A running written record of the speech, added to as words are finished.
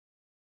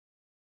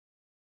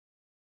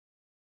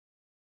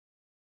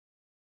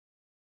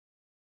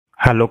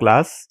Hello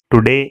class,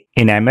 today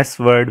in MS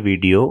Word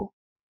video,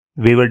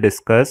 we will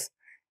discuss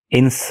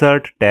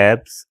Insert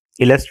Tabs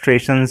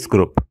Illustrations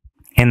group.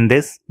 In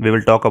this, we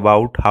will talk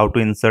about how to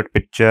insert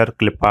picture,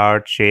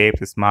 clipart,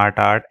 shapes,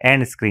 SmartArt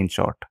and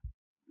screenshot.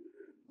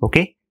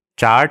 Okay,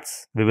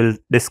 charts we will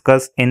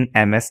discuss in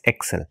MS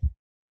Excel.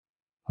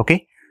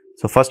 Okay,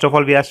 so first of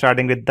all, we are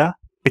starting with the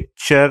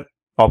picture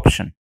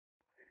option.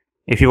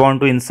 If you want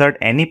to insert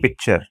any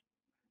picture,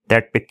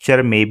 that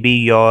picture may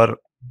be your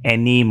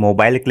any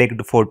mobile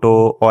clicked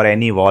photo or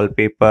any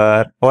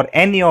wallpaper or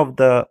any of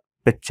the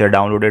picture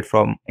downloaded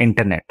from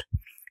internet,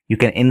 you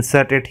can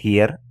insert it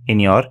here in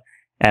your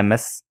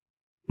MS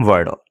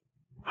Word.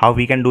 How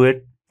we can do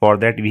it? For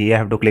that we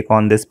have to click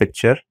on this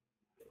picture.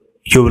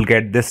 You will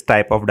get this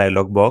type of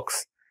dialog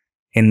box.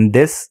 In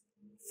this,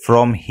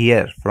 from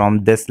here,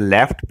 from this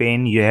left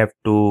pane, you have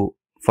to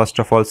first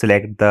of all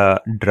select the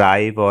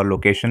drive or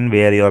location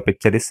where your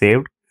picture is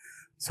saved.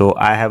 So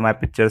I have my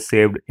picture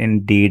saved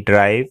in D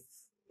drive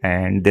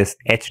and this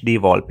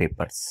HD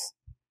wallpapers.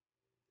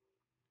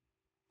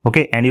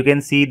 Okay, and you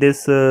can see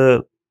this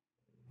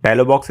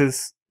dialog box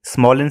is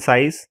small in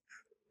size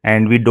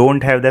and we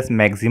don't have this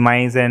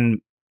maximize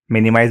and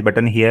minimize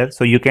button here.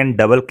 So you can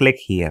double click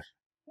here.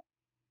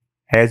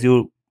 As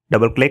you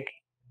double click,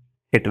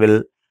 it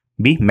will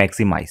be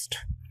maximized.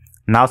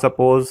 Now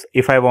suppose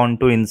if I want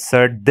to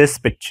insert this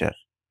picture,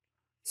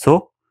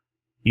 so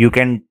you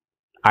can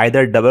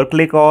either double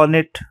click on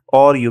it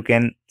or you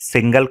can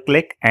single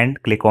click and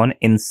click on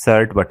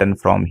insert button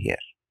from here.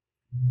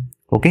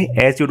 Okay,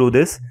 as you do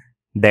this,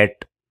 that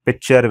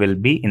picture will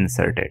be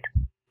inserted.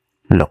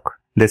 Look,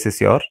 this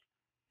is your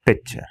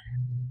picture.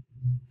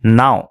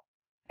 Now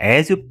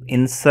as you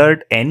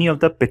insert any of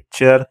the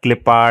picture,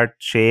 clip art,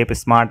 shape,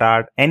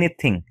 SmartArt,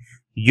 anything,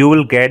 you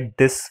will get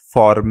this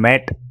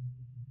format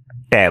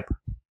tab.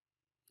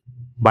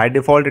 By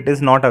default it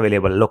is not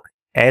available. Look,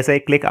 as I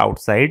click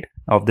outside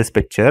of this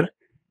picture,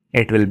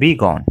 it will be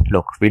gone.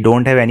 Look, we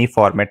don't have any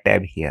format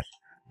tab here,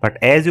 but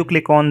as you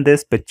click on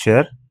this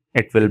picture,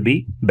 it will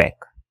be back.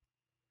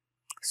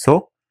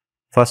 So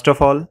first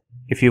of all,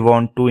 if you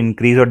want to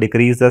increase or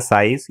decrease the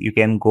size, you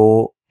can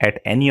go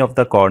at any of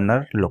the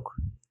corner. Look,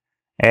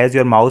 as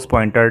your mouse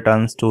pointer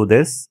turns to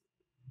this,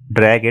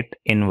 drag it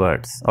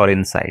inwards or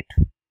inside.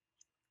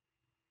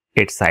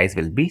 Its size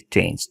will be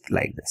changed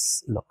like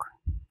this. Look.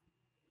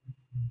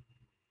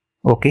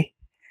 Okay.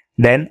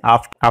 Then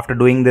after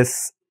doing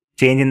this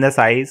change in the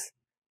size,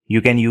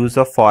 you can use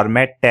the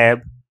format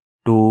tab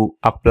to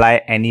apply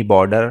any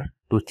border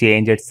to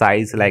change its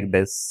size like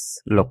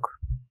this. Look,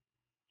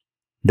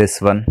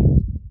 this one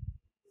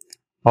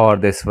or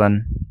this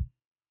one,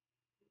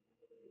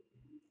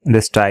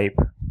 this type.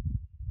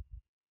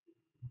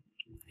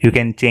 You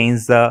can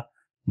change the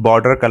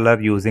border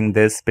color using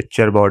this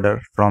picture border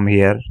from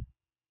here.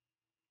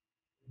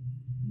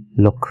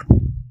 Look,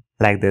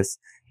 like this.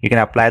 You can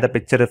apply the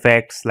picture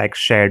effects like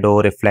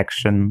shadow,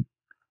 reflection.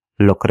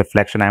 Look,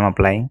 reflection I am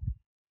applying.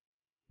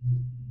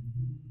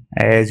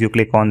 As you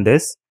click on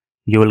this,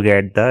 you will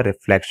get the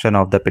reflection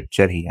of the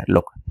picture here.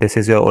 Look, this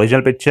is your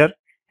original picture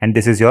and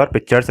this is your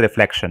picture's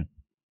reflection.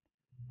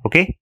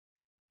 Okay.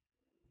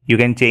 You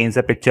can change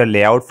the picture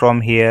layout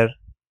from here.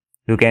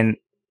 You can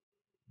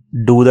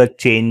do the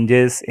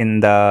changes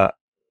in the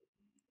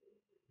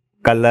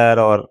color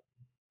or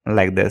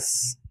like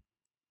this.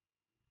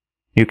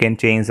 You can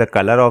change the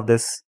color of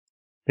this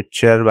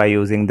picture by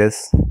using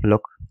this.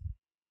 Look,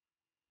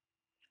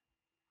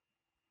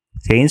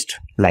 changed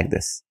like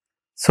this.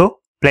 So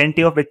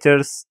plenty of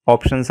pictures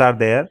options are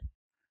there.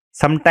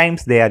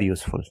 Sometimes they are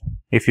useful.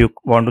 If you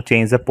want to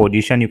change the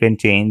position, you can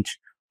change.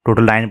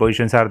 Total 9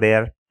 positions are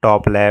there.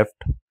 Top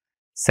left,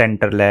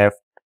 center left,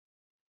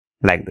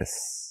 like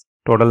this.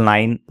 Total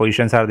 9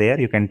 positions are there.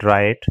 You can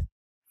try it.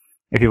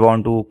 If you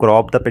want to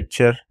crop the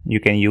picture, you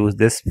can use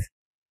this.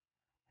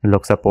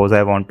 Look, suppose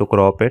I want to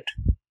crop it.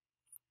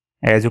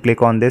 As you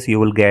click on this, you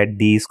will get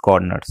these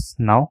corners.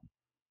 Now,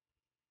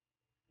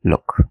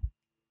 look.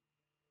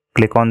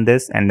 Click on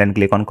this and then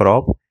click on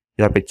crop.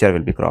 Your picture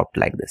will be cropped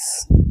like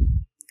this.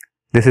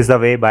 This is the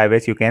way by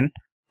which you can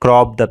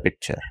crop the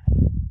picture.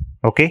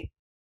 Okay.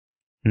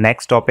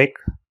 Next topic,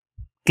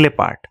 clip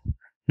art.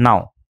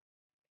 Now,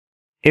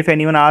 if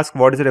anyone asks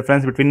what is the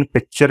difference between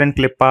picture and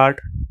clip art,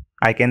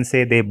 I can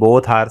say they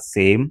both are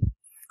same.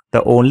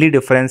 The only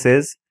difference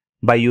is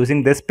by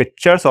using this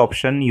pictures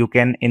option, you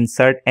can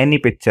insert any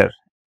picture,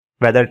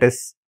 whether it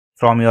is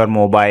from your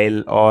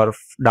mobile or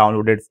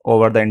downloaded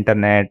over the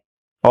internet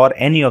or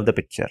any of the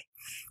picture.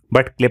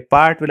 But clip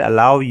art will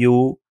allow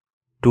you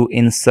to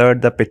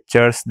insert the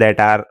pictures that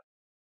are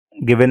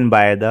given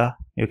by the,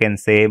 you can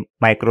say,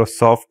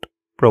 Microsoft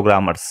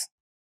programmers.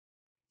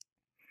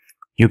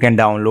 You can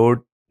download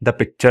the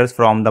pictures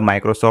from the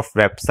Microsoft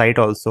website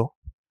also,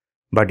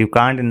 but you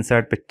can't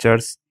insert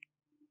pictures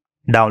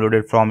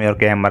downloaded from your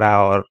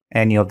camera or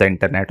any of the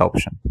internet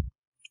option.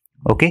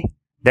 Okay,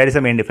 that is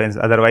the main difference.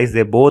 Otherwise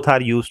they both are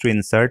used to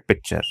insert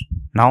picture.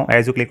 Now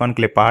as you click on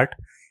clip art,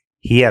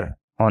 here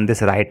on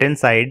this right hand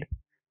side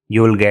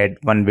you will get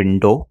one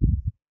window,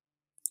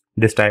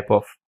 this type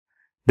of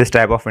this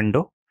type of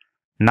window.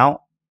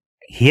 Now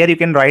here you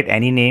can write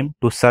any name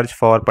to search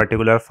for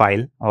particular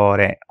file or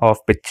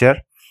of picture,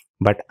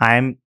 but I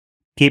am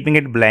keeping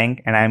it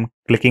blank and I am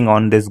clicking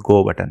on this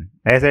go button.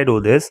 As I do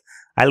this,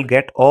 I'll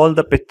get all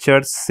the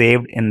pictures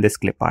saved in this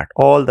clipart.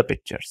 All the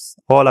pictures,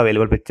 all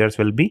available pictures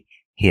will be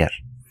here.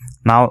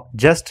 Now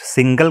just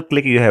single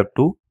click you have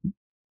to,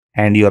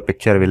 and your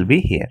picture will be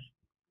here.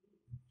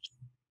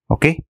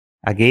 Okay,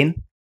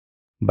 again,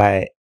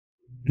 by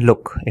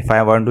look, if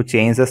I want to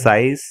change the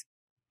size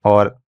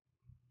or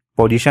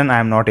position, I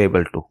am not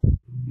able to.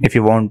 If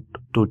you want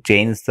to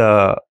change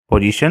the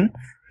position,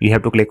 you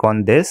have to click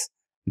on this,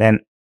 then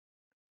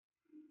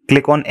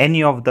click on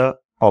any of the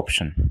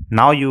option.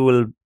 Now you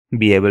will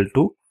be able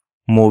to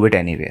move it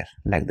anywhere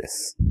like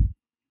this.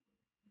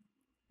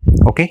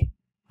 Okay,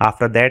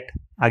 after that,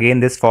 again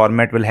this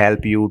format will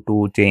help you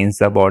to change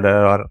the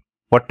border or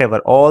whatever.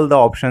 All the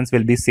options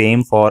will be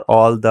same for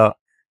all the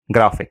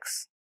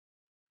graphics.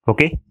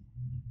 Okay,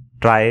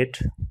 try it.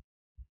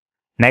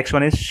 Next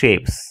one is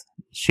shapes.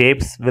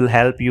 Shapes will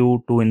help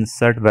you to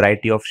insert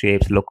variety of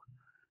shapes. Look,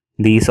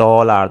 these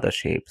all are the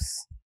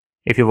shapes.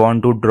 If you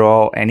want to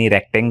draw any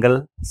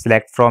rectangle,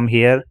 select from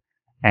here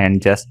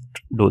and just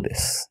do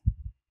this.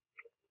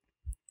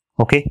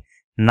 Okay,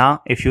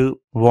 now if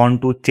you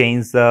want to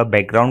change the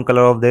background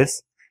color of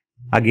this,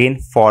 again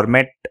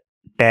format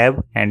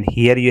tab, and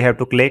here you have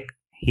to click.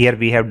 Here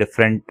we have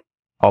different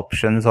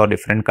options or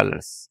different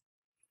colors.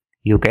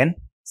 You can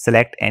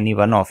select any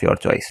one of your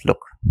choice. Look,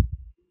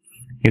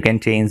 you can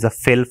change the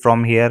fill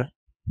from here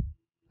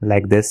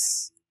like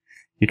this.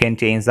 You can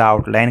change the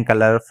outline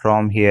color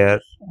from here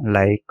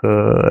like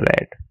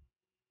red.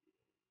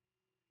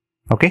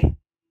 Okay,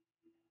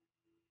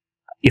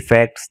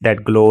 effects,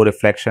 that glow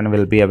reflection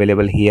will be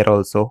available here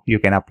also. You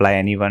can apply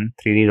any one.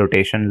 3D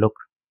rotation, look,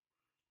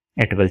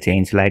 it will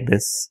change like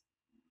this.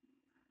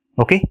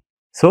 Okay,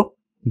 so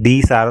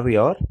these are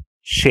your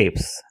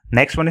shapes.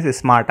 Next one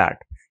is SmartArt.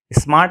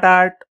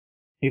 SmartArt,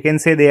 you can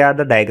say they are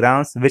the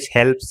diagrams which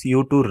helps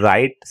you to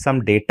write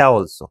some data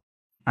also.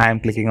 I am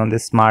clicking on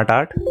this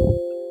SmartArt.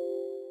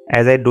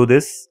 As I do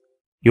this,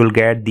 you'll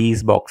get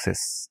these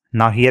boxes.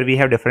 Now here we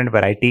have different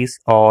varieties,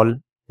 all,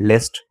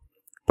 list,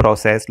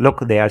 process. Look,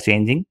 they are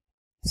changing.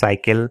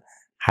 Cycle,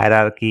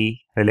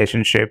 hierarchy,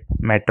 relationship,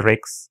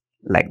 matrix,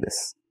 like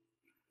this.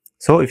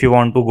 So if you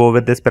want to go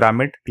with this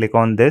pyramid, click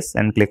on this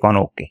and click on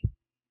OK.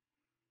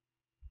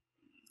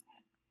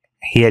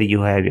 Here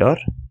you have your,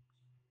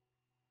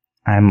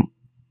 I'm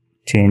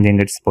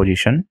changing its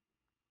position.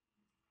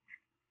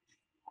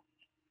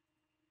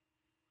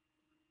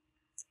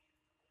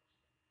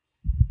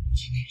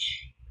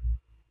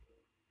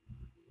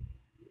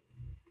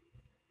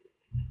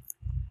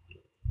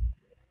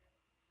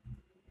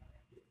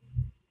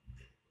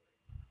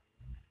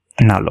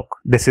 Now look,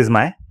 this is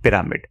my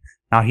pyramid.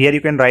 Now here you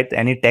can write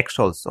any text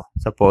also.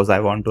 Suppose I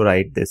want to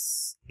write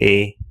this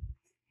A,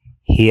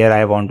 here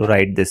I want to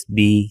write this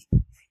B,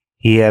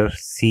 here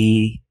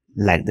C,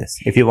 like this.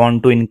 If you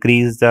want to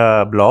increase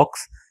the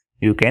blocks,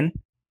 you can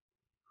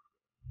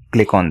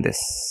click on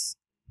this,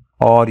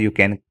 or you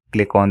can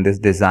click on this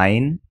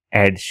design,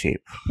 add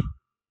shape.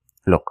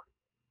 Look,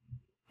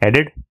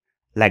 added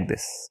like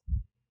this.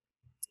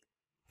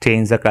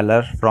 Change the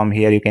color from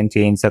here. You can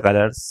change the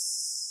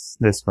colors.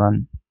 This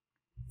one,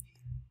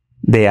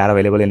 they are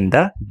available in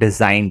the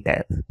design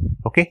tab.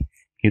 Okay,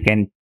 you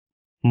can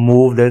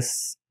move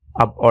this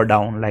up or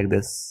down like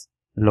this.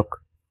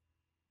 Look,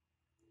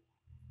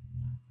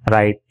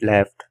 right,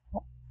 left.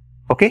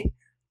 Okay,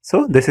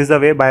 so this is the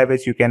way by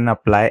which you can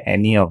apply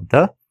any of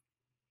the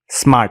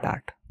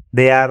SmartArt.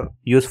 They are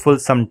useful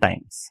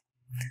sometimes.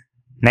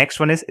 Next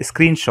one is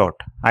screenshot.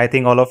 I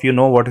think all of you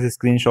know what is a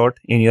screenshot.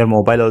 In your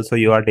mobile also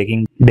you are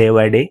taking day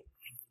by day.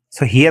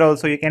 So here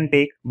also you can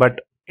take, but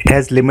it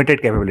has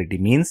limited capability.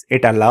 Means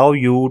it allow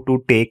you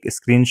to take a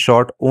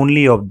screenshot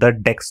only of the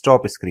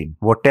desktop screen.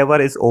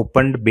 Whatever is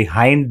opened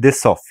behind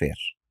this software.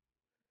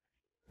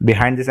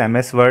 Behind this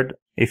MS Word,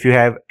 if you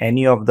have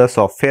any of the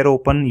software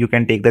open, you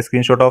can take the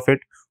screenshot of it,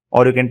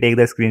 or you can take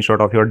the screenshot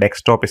of your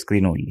desktop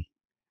screen only.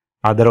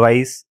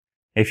 Otherwise,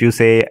 if you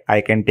say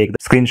I can take the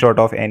screenshot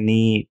of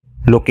any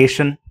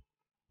location,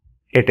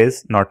 it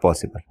is not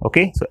possible.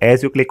 Okay, so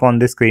as you click on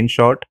this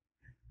screenshot,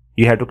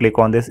 you have to click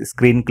on this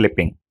screen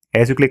clipping.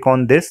 As you click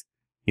on this,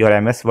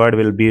 your MS Word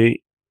will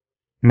be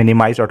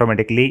minimized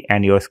automatically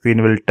and your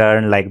screen will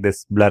turn like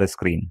this blur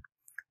screen.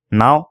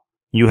 Now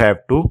you have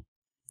to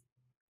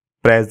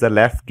press the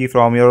left key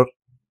from your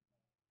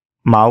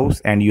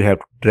mouse and you have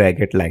to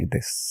drag it like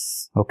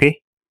this.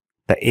 Okay,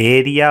 the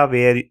area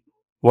where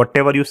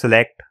whatever you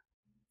select,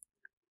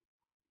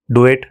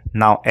 do it.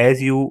 Now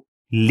as you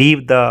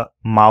leave the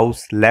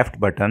mouse left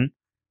button,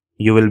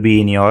 you will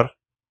be in your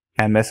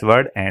MS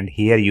Word and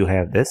here you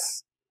have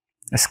this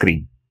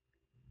screen.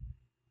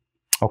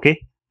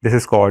 Okay, this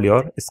is called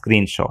your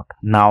screenshot.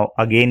 Now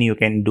again you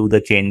can do the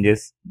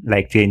changes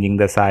like changing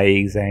the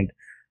size and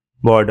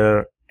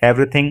border,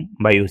 everything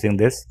by using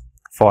this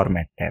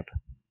format tab.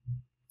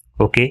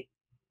 Okay,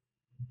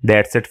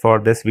 that's it for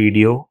this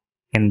video.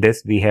 In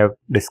this, we have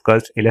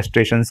discussed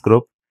illustrations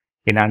group.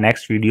 In our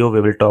next video,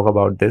 we will talk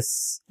about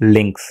this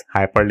links,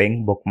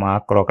 hyperlink,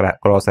 bookmark,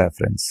 cross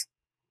reference.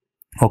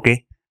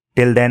 Okay,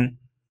 till then,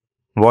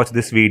 watch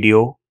this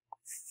video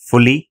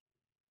fully,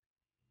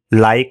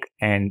 like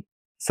and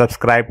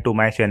subscribe to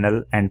my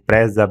channel and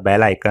press the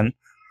bell icon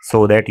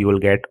so that you will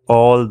get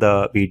all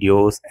the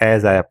videos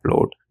as I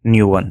upload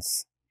new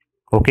ones.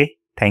 Okay,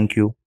 thank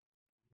you.